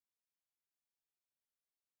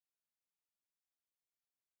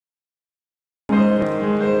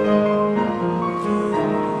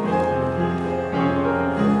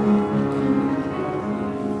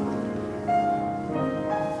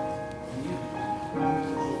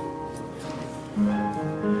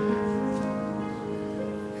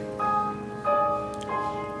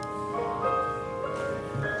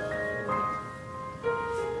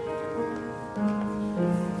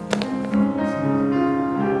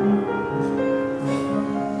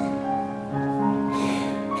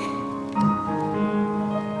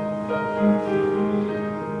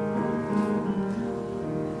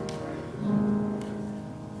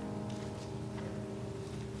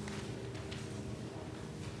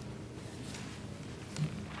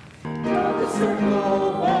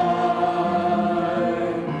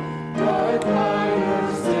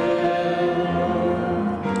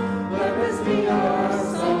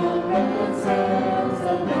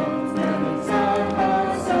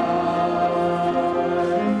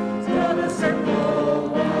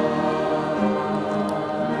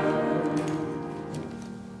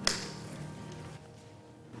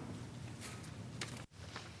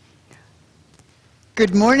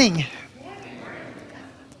Good morning.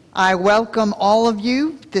 I welcome all of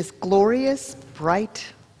you this glorious, bright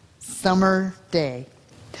summer day.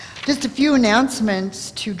 Just a few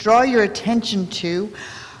announcements to draw your attention to.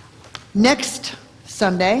 Next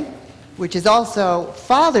Sunday, which is also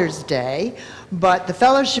Father's Day, but the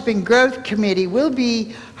Fellowship and Growth Committee will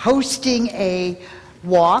be hosting a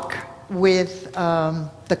walk with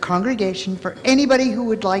the congregation for anybody who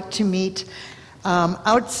would like to meet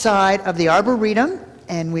outside of the Arboretum.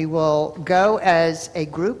 And we will go as a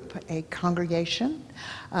group, a congregation,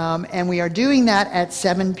 and we are doing that at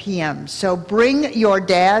 7 p.m. So bring your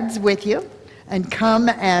dads with you and come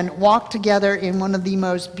and walk together in one of the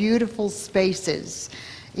most beautiful spaces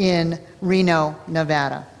in Reno,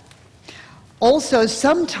 Nevada. Also,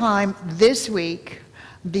 sometime this week,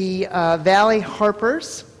 the Valley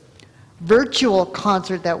Harpers virtual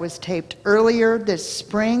concert that was taped earlier this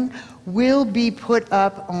spring will be put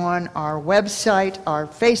up on our website, our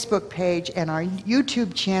Facebook page, and our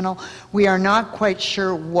YouTube channel. We are not quite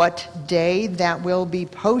sure what day that will be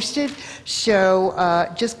posted, so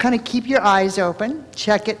just kind of keep your eyes open,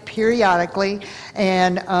 check it periodically,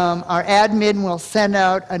 and our admin will send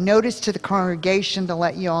out a notice to the congregation to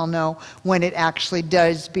let you all know when it actually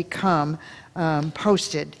does become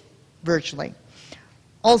posted virtually.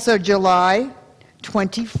 Also, July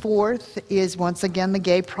 24th is once again the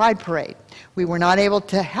Gay Pride Parade. We were not able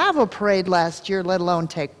to have a parade last year, let alone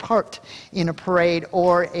take part in a parade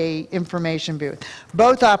or a information booth.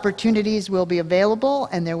 Both opportunities will be available,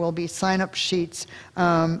 and there will be sign-up sheets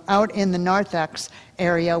out in the narthex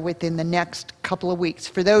area within the next couple of weeks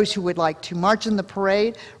for those who would like to march in the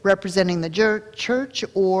parade representing the church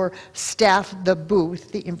or staff the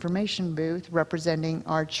booth, the information booth, representing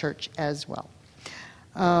our church as well.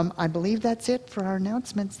 I believe that's it for our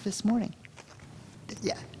announcements this morning.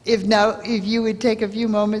 Yeah. If you would take a few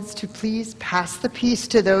moments to please pass the peace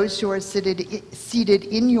to those who are seated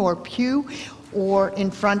in your pew or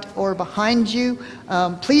in front or behind you.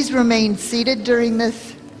 Please remain seated during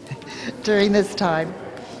this time.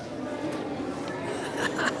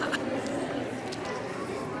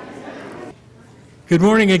 Good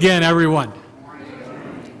morning again, everyone.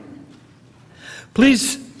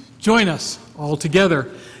 Please join us all together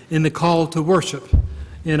in the call to worship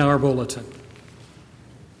in our bulletin.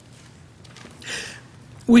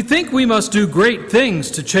 We think we must do great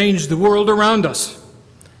things to change the world around us.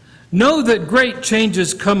 Know that great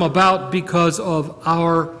changes come about because of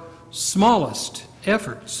our smallest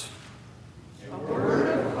efforts. A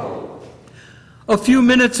word of hope. A few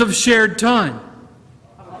minutes of shared time.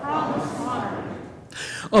 A promise honored.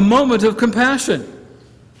 A moment of compassion.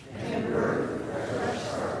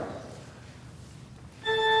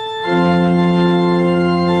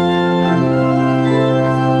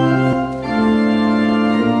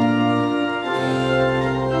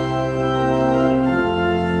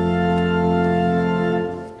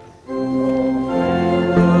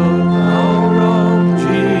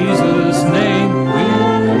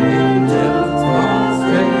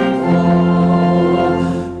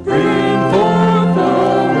 Bring forth the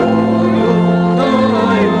royal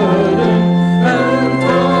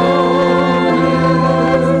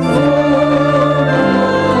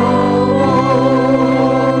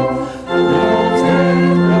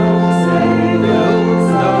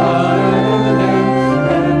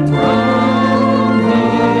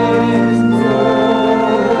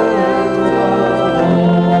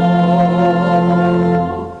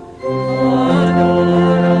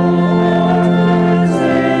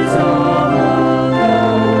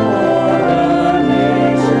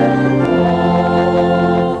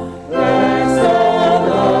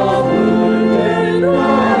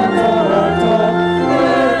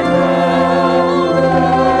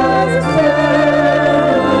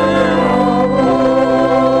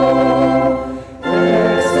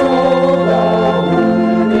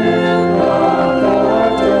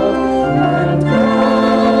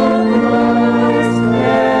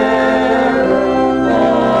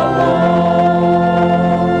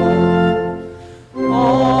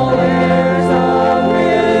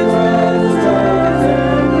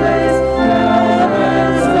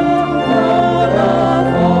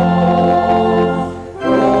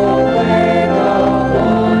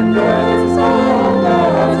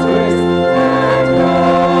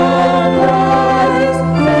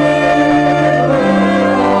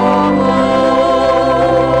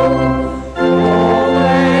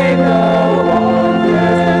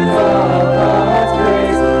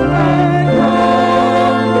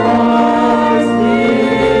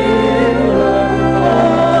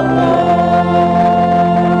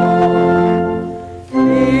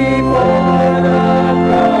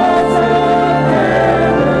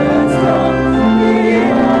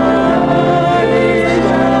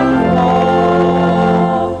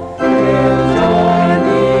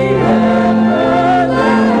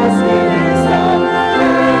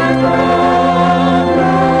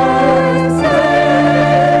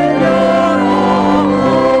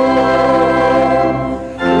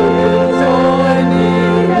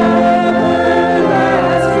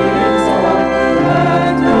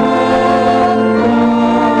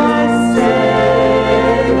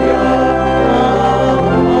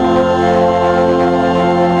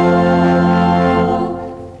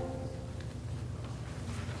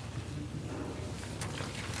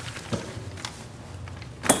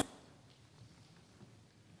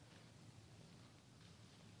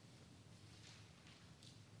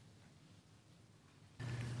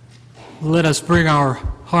Let us bring our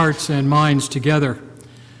hearts and minds together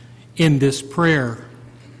in this prayer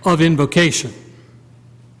of invocation.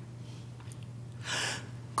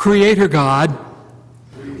 Creator God,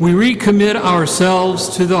 we recommit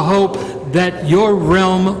ourselves to the hope that your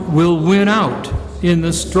realm will win out in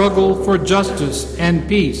the struggle for justice and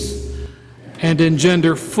peace and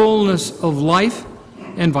engender fullness of life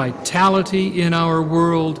and vitality in our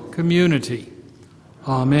world community.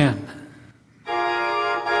 Amen.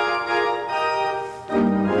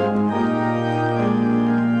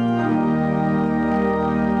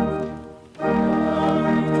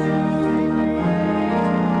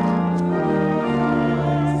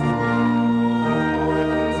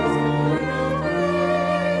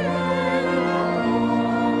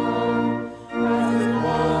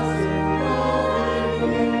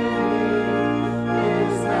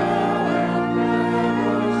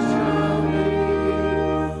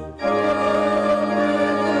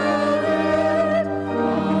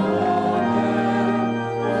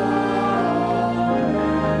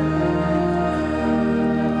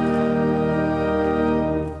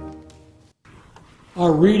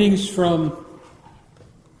 Our readings from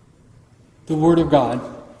the Word of God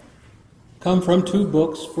come from two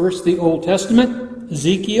books. First, the Old Testament,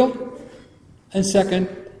 Ezekiel, and second,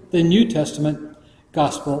 the New Testament,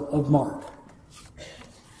 Gospel of Mark.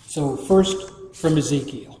 So first, from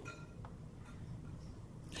Ezekiel.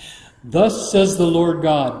 Thus says the Lord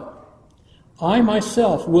God, I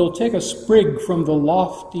myself will take a sprig from the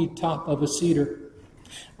lofty top of a cedar.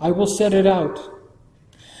 I will set it out.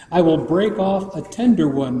 I will break off a tender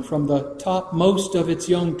one from the topmost of its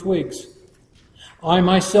young twigs. I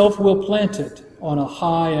myself will plant it on a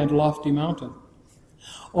high and lofty mountain.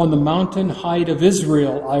 On the mountain height of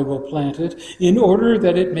Israel I will plant it, in order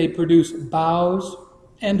that it may produce boughs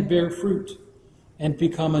and bear fruit, and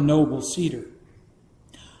become a noble cedar.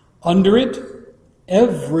 Under it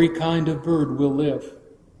every kind of bird will live.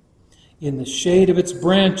 In the shade of its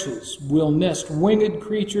branches will nest winged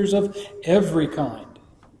creatures of every kind.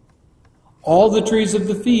 All the trees of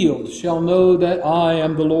the field shall know that I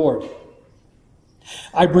am the Lord.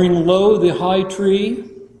 I bring low the high tree,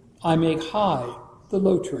 I make high the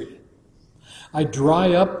low tree. I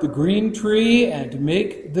dry up the green tree and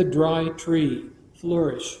make the dry tree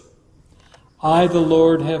flourish. I, the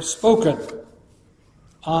Lord, have spoken.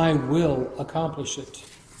 I will accomplish it.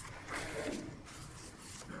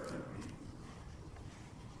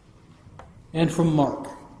 And from Mark.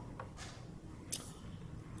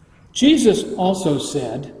 Jesus also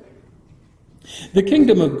said, the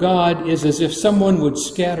kingdom of God is as if someone would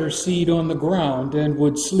scatter seed on the ground and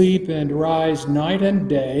would sleep and rise night and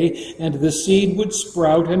day, and the seed would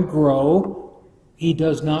sprout and grow. He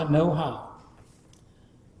does not know how.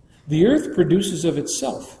 The earth produces of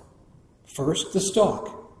itself first the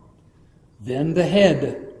stalk, then the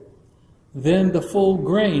head, then the full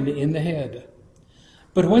grain in the head.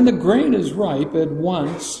 But when the grain is ripe, at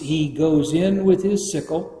once he goes in with his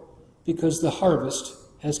sickle, because the harvest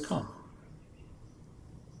has come.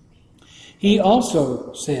 He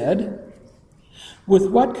also said, with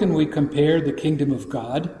what can we compare the kingdom of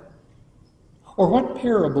God? Or what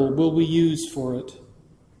parable will we use for it?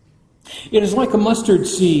 It is like a mustard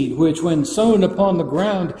seed, which when sown upon the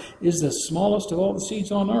ground is the smallest of all the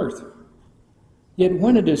seeds on earth. Yet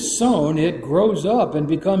when it is sown, it grows up and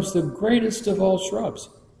becomes the greatest of all shrubs,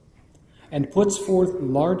 and puts forth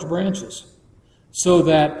large branches, so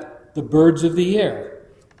that the birds of the air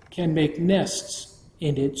can make nests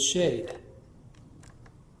in its shade.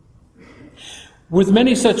 With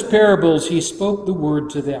many such parables he spoke the word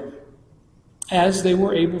to them, as they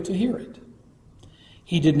were able to hear it.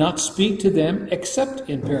 He did not speak to them except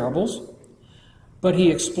in parables, but he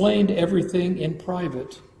explained everything in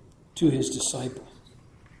private to his disciples.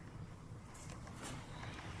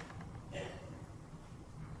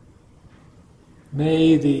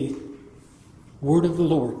 May the word of the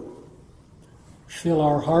Lord fill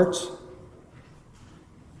our hearts,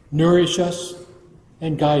 nourish us,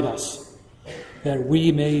 and guide us, that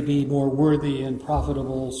we may be more worthy and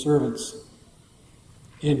profitable servants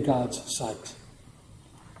in God's sight.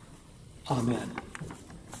 Amen.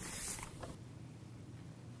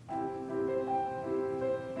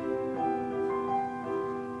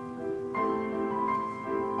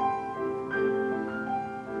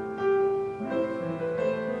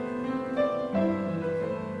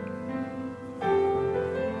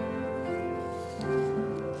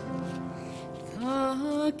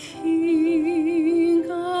 King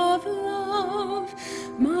of love,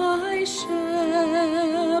 my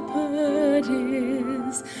shepherd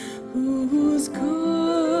is, whose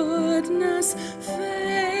goodness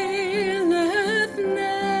faileth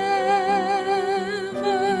never.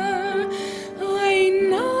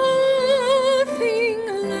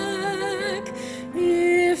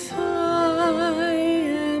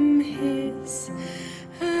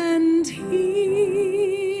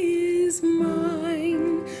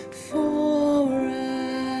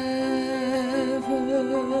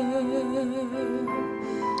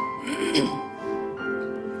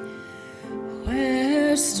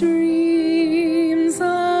 where streams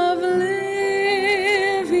of living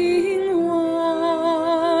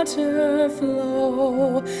water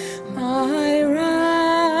flow. My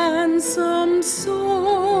ransomed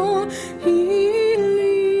soul he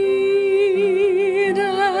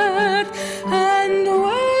leadeth, and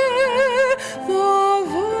where the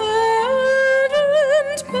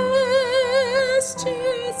verdant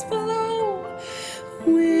pastures flow,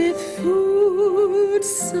 with food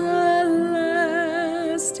celestial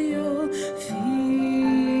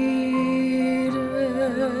feedeth.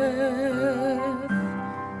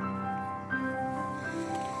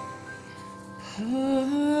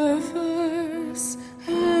 Perverse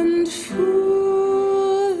and foolish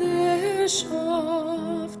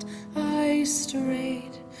oft I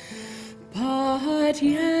strayed, but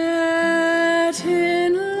yet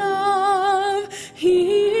in love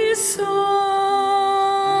he sought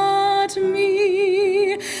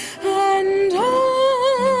me, and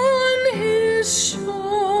on his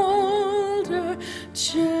shoulder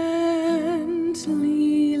gently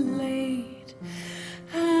laid,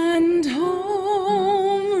 and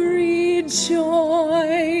home rejoicing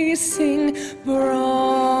brought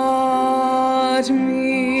me.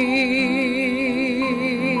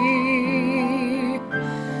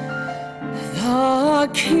 The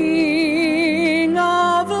King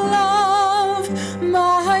of love,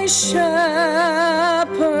 my shepherd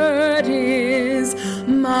is,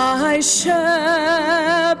 my shepherd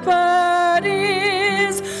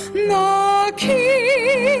is, the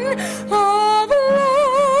King of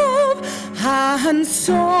love, and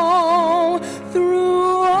so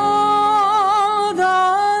through all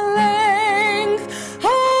the length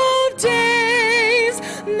of days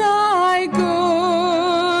thy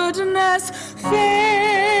goodness faileth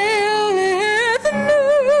new.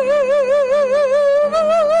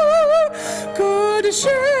 Good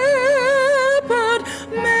Shepherd,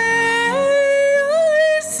 may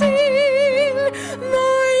I sing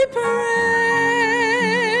thy praise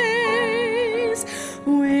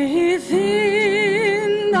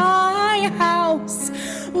within thy house,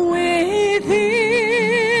 within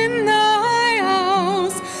thy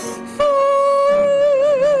house forever,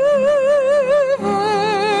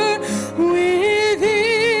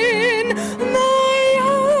 within thy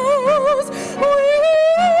house,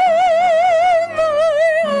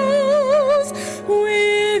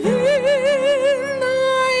 within thy house, within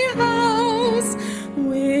thy house,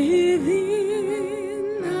 within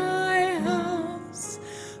thy house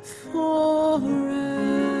forever.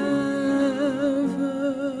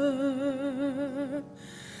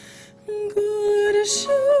 Good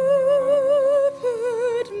Shepherd,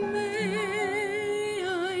 may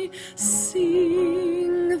I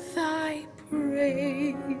sing thy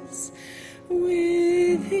praise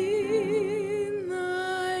within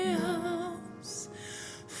thy house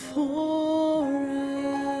forever.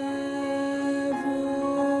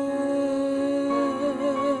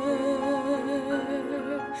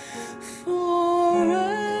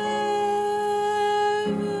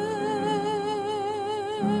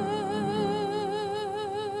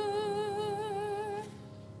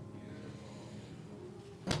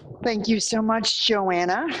 Thank you so much,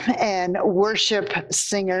 Joanna, and worship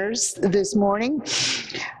singers this morning.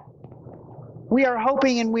 We are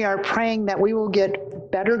hoping and we are praying that we will get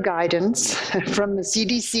better guidance from the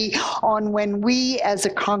CDC on when we as a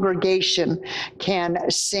congregation can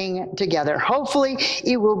sing together. Hopefully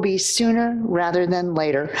it will be sooner rather than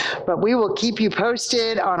later, but we will keep you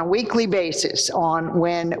posted on a weekly basis on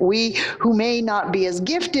when we, who may not be as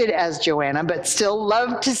gifted as Joanna, but still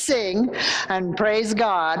love to sing and praise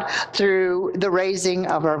God through the raising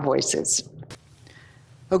of our voices.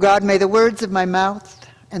 Oh God, may the words of my mouth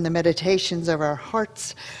and the meditations of our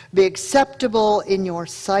hearts be acceptable in your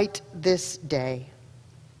sight this day.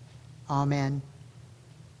 Amen.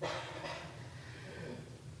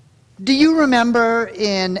 Do you remember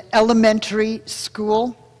in elementary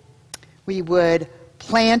school, we would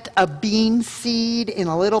plant a bean seed in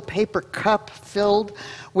a little paper cup filled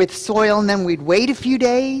with soil, and then we'd wait a few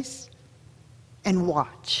days and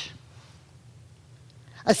watch.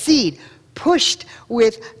 A seed pushed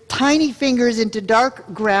with tiny fingers into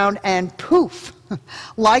dark ground, and poof,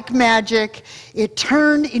 like magic, it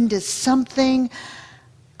turned into something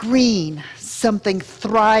green, something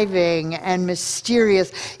thriving and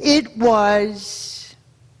mysterious. It was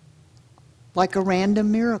like a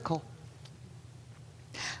random miracle.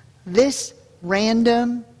 This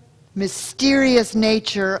random, mysterious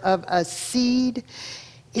nature of a seed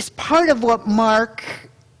is part of what Mark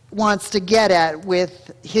wants to get at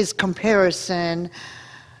with his comparison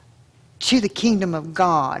to the kingdom of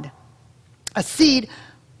God. A seed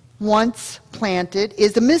once planted,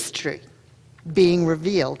 is a mystery being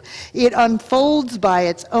revealed. It unfolds by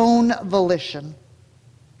its own volition,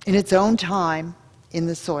 in its own time, in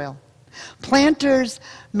the soil. Planters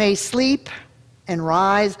may sleep and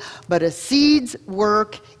rise, but a seed's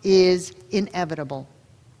work is inevitable.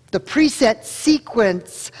 The preset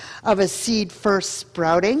sequence of a seed first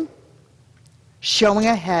sprouting, showing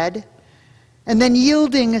a head, and then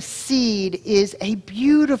yielding a seed is a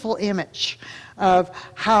beautiful image of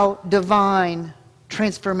how divine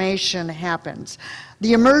transformation happens.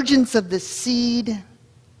 The emergence of the seed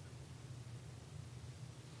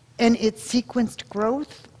and its sequenced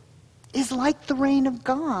growth is like the reign of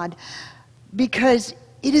God, because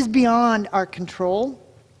it is beyond our control.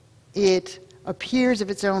 It appears of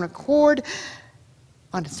its own accord,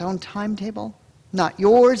 on its own timetable, not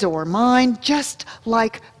yours or mine, just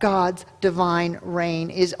like God's divine reign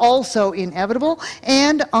is also inevitable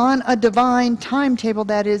and on a divine timetable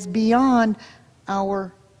that is beyond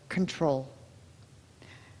our control.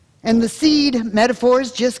 And the seed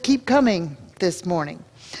metaphors just keep coming this morning.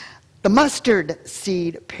 The mustard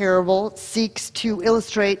seed parable seeks to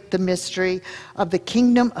illustrate the mystery of the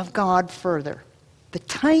kingdom of God further. The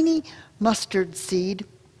tiny mustard seed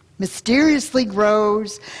mysteriously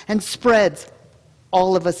grows and spreads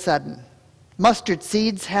all of a sudden. Mustard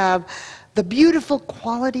seeds have the beautiful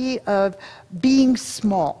quality of being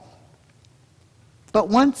small. But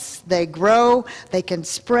once they grow, they can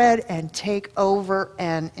spread and take over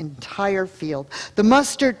an entire field. The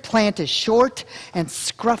mustard plant is short and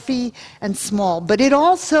scruffy and small, but it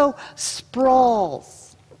also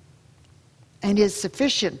sprawls and is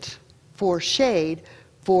sufficient for shade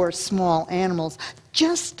for small animals,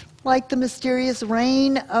 just like the mysterious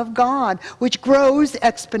reign of God, which grows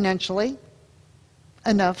exponentially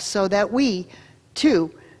enough so that we,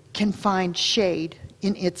 too, can find shade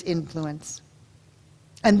in its influence.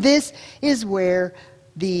 And this is where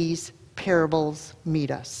these parables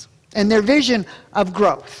meet us, and their vision of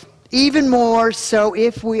growth. Even more so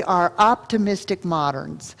if we are optimistic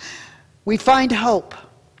moderns. We find hope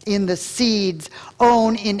in the seed's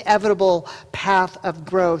own inevitable path of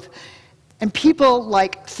growth. And people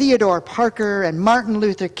like Theodore Parker and Martin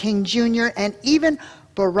Luther King Jr. and even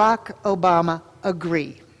Barack Obama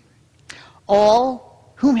agree.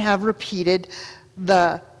 All whom have repeated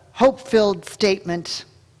the hope-filled statement,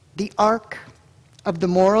 "The arc of the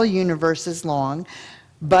moral universe is long,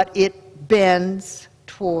 but it bends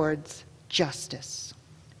towards justice."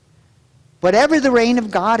 Whatever the reign of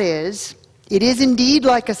God is, it is indeed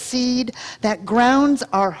like a seed that grounds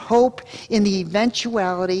our hope in the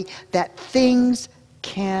eventuality that things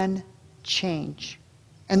can change.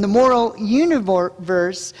 And the moral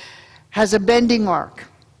universe has a bending arc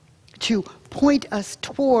to point us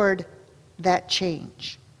toward that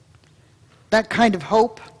change. That kind of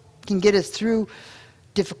hope can get us through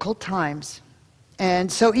difficult times.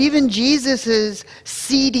 And so even Jesus'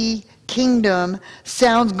 seedy kingdom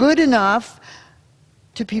sounds good enough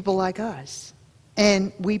to people like us.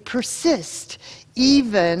 And we persist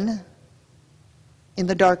even in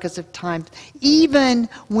the darkest of times, even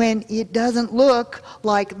when it doesn't look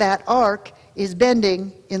like that arc is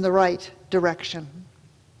bending in the right direction.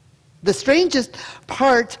 The strangest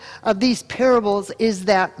part of these parables is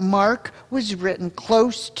that Mark was written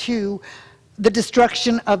close to the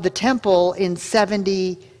destruction of the temple in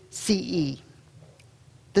 70 CE.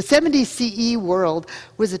 The 70 CE world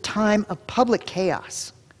was a time of public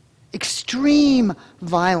chaos, extreme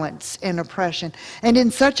violence and oppression. And in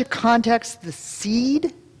such a context, the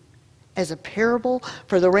seed as a parable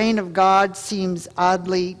for the reign of God seems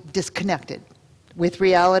oddly disconnected with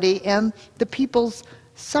reality and the people's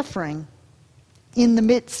suffering in the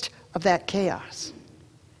midst of that chaos.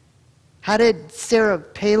 How did Sarah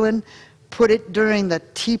Palin put it during the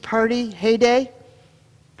Tea Party heyday?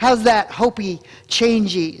 How's that hopey,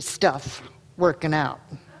 changey stuff working out?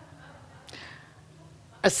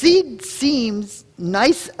 A seed seems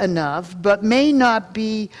nice enough, but may not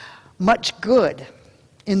be much good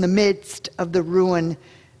in the midst of the ruin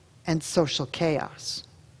and social chaos.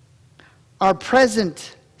 Our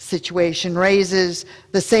present situation raises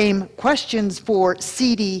the same questions for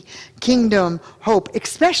seedy kingdom hope,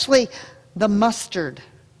 especially the mustard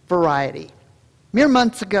variety. Mere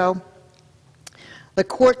months ago, the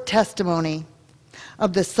court testimony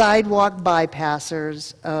of the sidewalk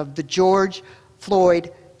bypassers of the George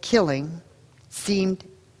Floyd killing seemed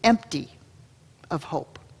empty of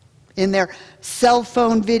hope. In their cell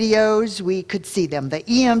phone videos, we could see them. The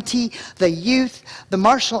EMT, the youth, the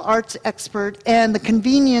martial arts expert, and the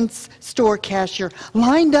convenience store cashier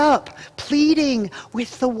lined up, pleading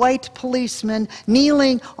with the white policeman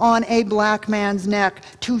kneeling on a black man's neck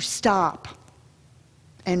to stop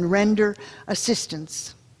and render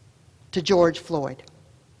assistance to George Floyd.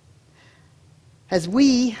 As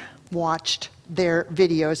we watched their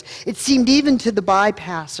videos, it seemed even to the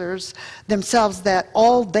bypassers themselves that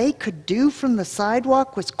all they could do from the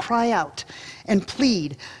sidewalk was cry out and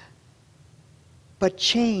plead, but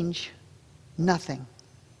change nothing.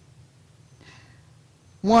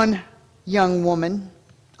 One young woman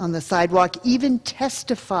on the sidewalk even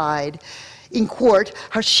testified in court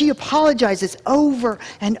how she apologizes over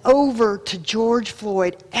and over to George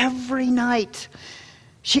Floyd every night.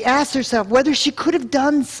 She asked herself whether she could have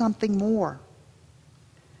done something more.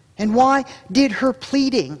 And why did her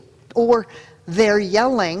pleading or their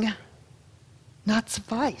yelling not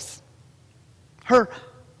suffice? Her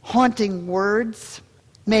haunting words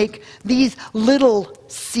make these little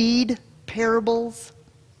seed parables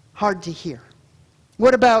hard to hear.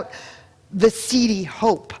 What about the seedy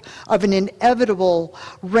hope of an inevitable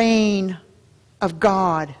reign of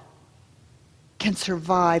God can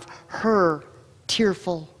survive her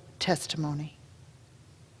tearful testimony?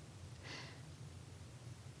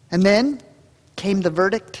 And then came the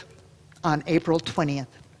verdict on April 20th.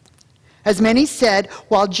 As many said,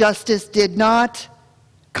 while justice did not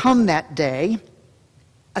come that day,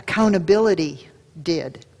 accountability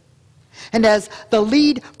did. And as the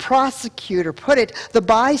lead prosecutor put it, the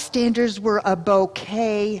bystanders were a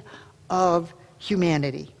bouquet of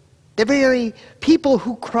humanity. The very people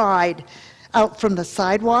who cried out from the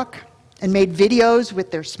sidewalk and made videos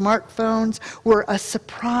with their smartphones were a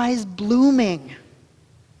surprise blooming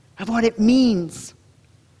of what it means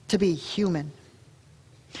to be human.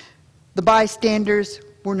 The bystanders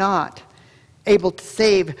were not able to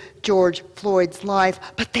save George Floyd's life,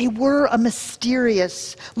 but they were a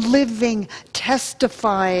mysterious, living,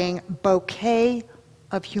 testifying bouquet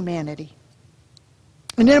of humanity.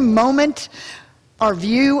 And in a moment, our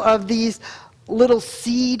view of these little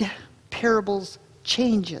seed parables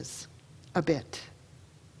changes a bit.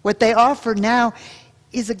 What they offer now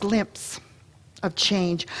is a glimpse of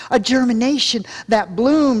change, a germination that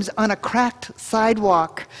blooms on a cracked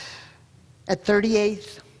sidewalk at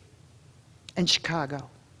 38th and Chicago.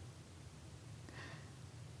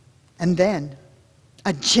 And then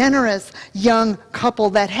a generous young couple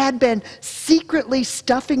that had been secretly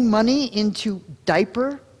stuffing money into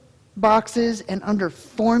diaper boxes and under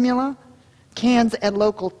formula cans at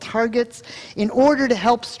local Targets in order to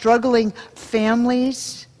help struggling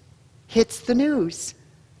families hits the news.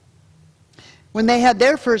 When they had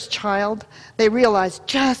their first child, they realized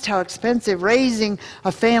just how expensive raising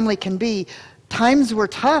a family can be. Times were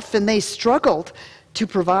tough and they struggled to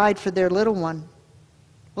provide for their little one.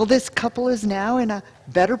 Well, this couple is now in a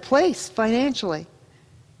better place financially.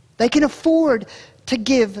 They can afford to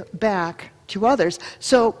give back to others.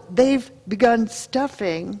 So they've begun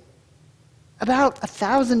stuffing about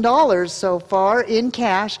 $1,000 so far in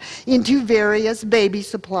cash into various baby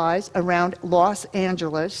supplies around Los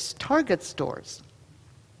Angeles Target stores.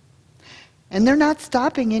 And they're not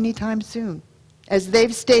stopping anytime soon. As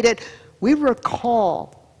they've stated, we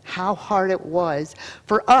recall how hard it was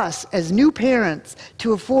for us as new parents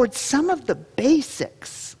to afford some of the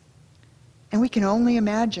basics. And we can only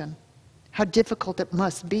imagine how difficult it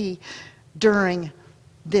must be during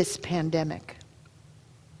this pandemic.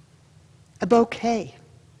 A bouquet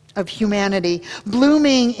of humanity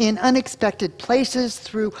blooming in unexpected places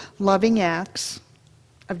through loving acts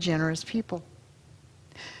of generous people.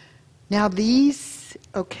 Now, these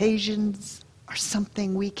occasions are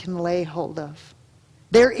something we can lay hold of.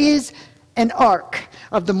 There is an arc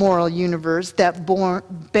of the moral universe that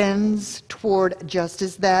bends toward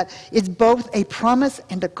justice that is both a promise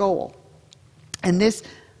and a goal. And this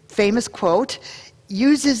famous quote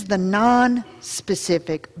uses the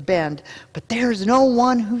non-specific bend, but there's no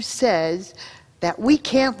one who says that we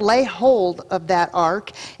can't lay hold of that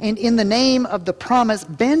arc and in the name of the promise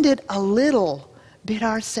bend it a little bit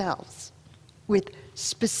ourselves with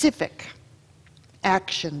specific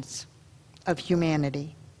actions of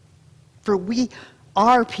humanity. For we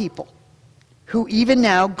are people who even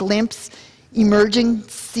now glimpse emerging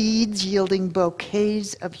seeds yielding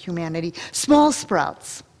bouquets of humanity, small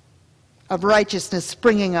sprouts of righteousness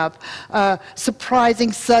springing up, a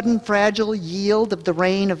surprising, sudden, fragile yield of the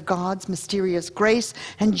rain of God's mysterious grace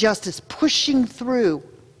and justice pushing through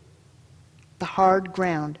the hard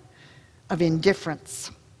ground of indifference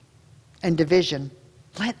and division.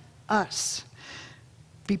 Let us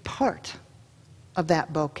be part of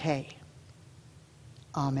that bouquet.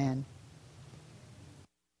 Amen.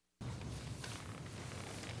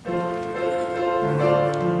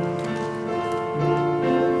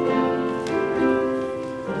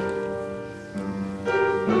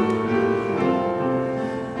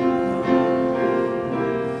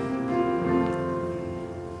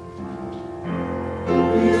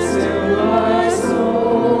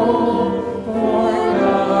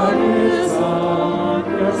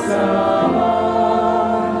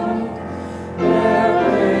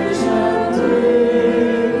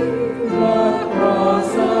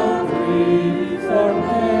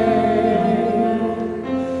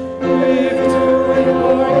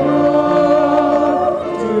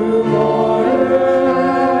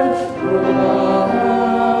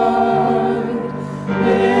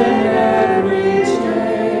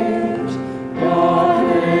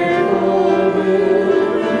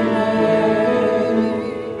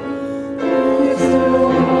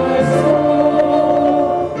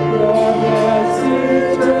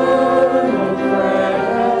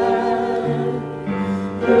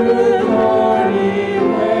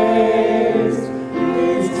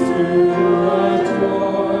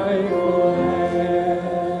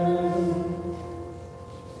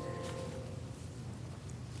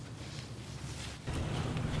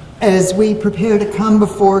 As we prepare to come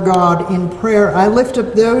before God in prayer, I lift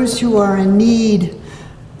up those who are in need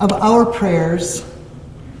of our prayers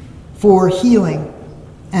for healing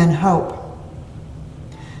and hope.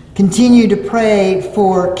 Continue to pray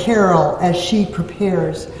for Carol as she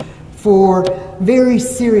prepares for very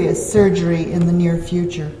serious surgery in the near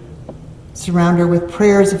future. Surround her with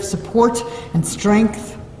prayers of support and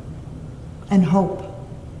strength and hope.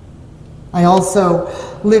 I also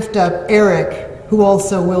lift up Eric, who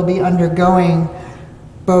also will be undergoing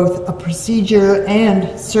both a procedure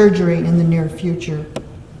and surgery in the near future.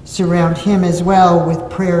 Surround him as well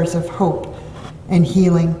with prayers of hope and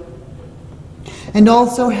healing. And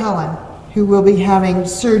also Helen, who will be having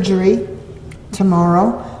surgery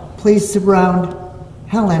tomorrow. Please surround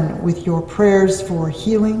Helen with your prayers for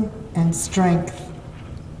healing and strength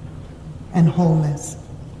and wholeness.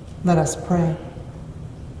 Let us pray.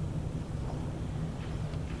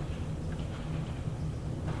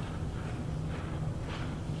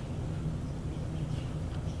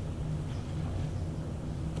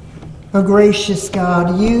 O gracious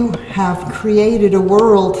God, you have created a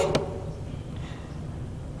world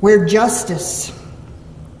where justice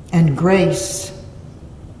and grace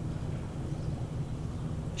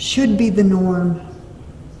should be the norm,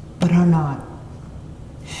 but are not.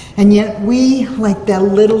 And yet we, like that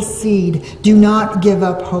little seed, do not give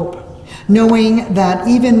up hope, knowing that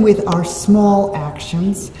even with our small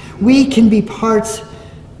actions, we can be part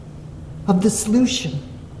of the solution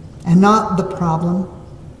and not the problem,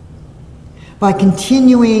 by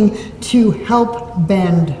continuing to help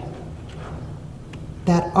bend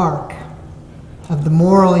that arc of the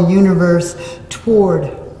moral universe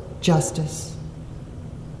toward justice.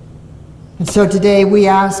 And so today we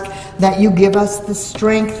ask that you give us the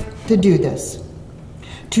strength to do this,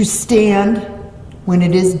 to stand when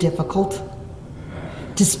it is difficult,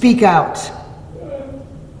 to speak out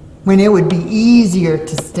when it would be easier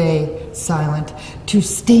to stay silent, to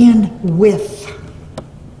stand with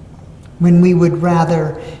when we would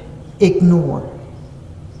rather ignore.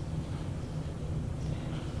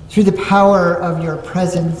 Through the power of your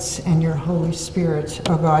presence and your Holy Spirit,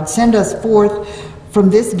 O God, send us forth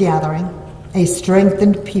from this gathering a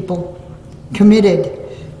strengthened people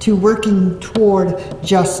committed to working toward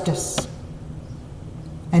justice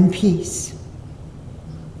and peace.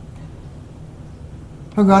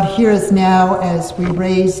 O God, hear us now as we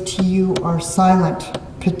raise to you our silent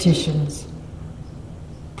petitions,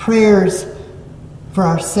 prayers for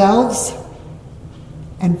ourselves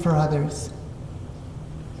and for others.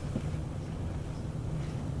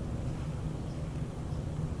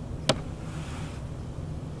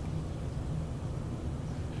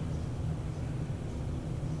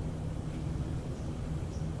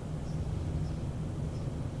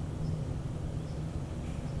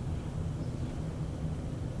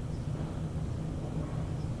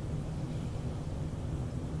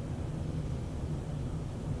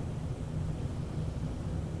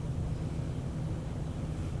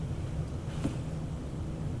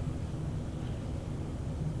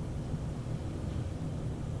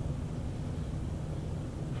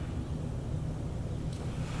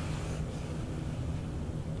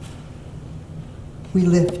 We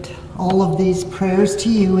lift all of these prayers to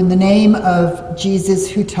you in the name of Jesus,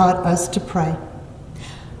 who taught us to pray.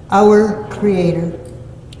 Our Creator,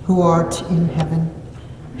 who art in heaven,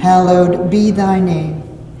 hallowed be thy name.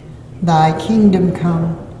 Thy kingdom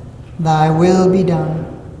come, thy will be done,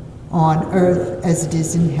 on earth as it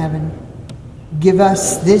is in heaven. Give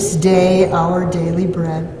us this day our daily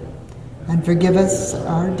bread, and forgive us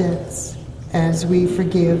our debts as we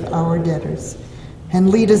forgive our debtors. And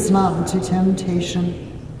lead us not into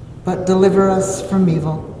temptation, but deliver us from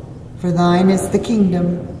evil. For thine is the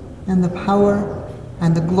kingdom, and the power,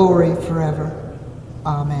 and the glory forever.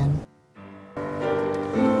 Amen.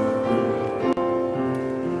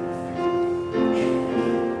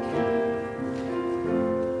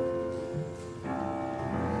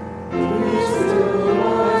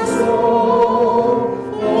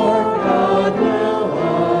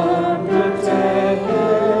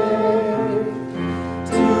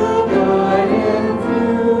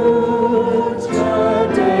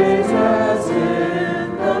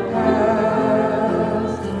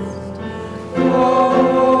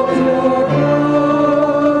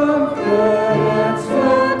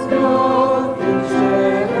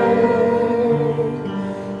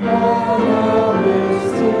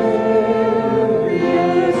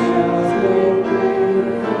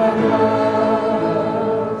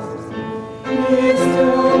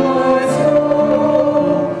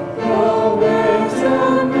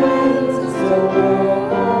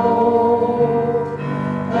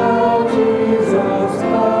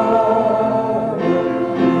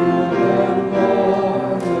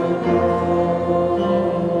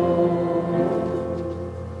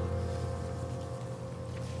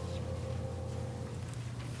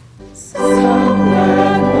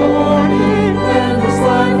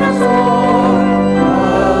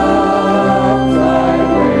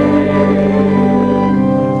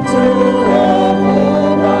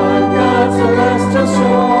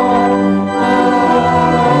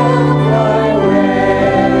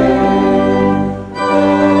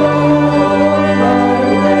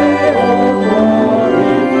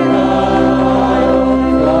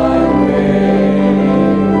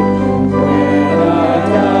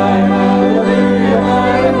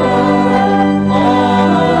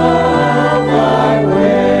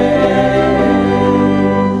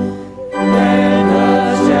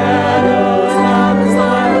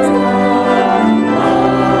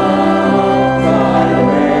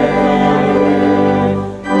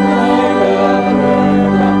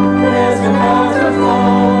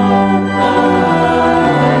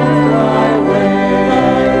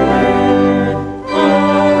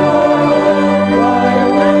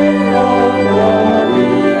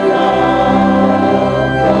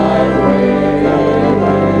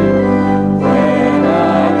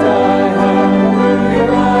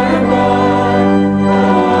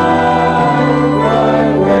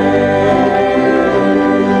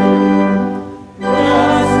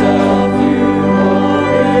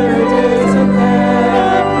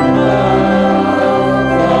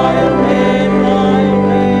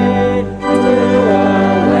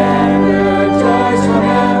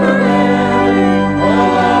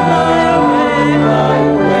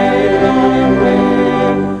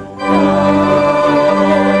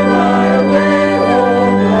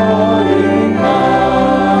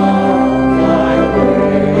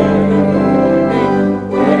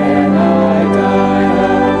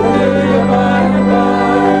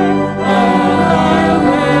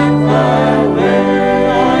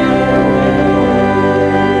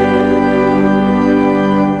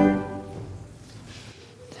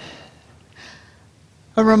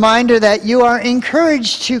 A reminder that you are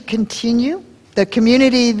encouraged to continue the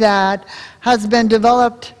community that has been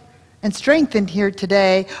developed and strengthened here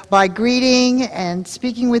today by greeting and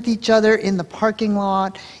speaking with each other in the parking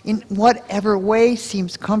lot in whatever way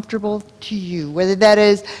seems comfortable to you, whether that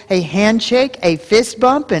is a handshake, a fist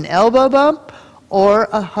bump, an elbow bump, or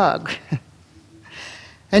a hug.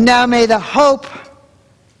 And now may the hope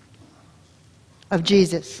of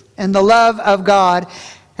Jesus and the love of God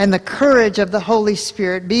and the courage of the Holy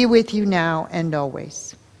Spirit be with you now and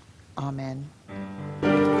always. Amen.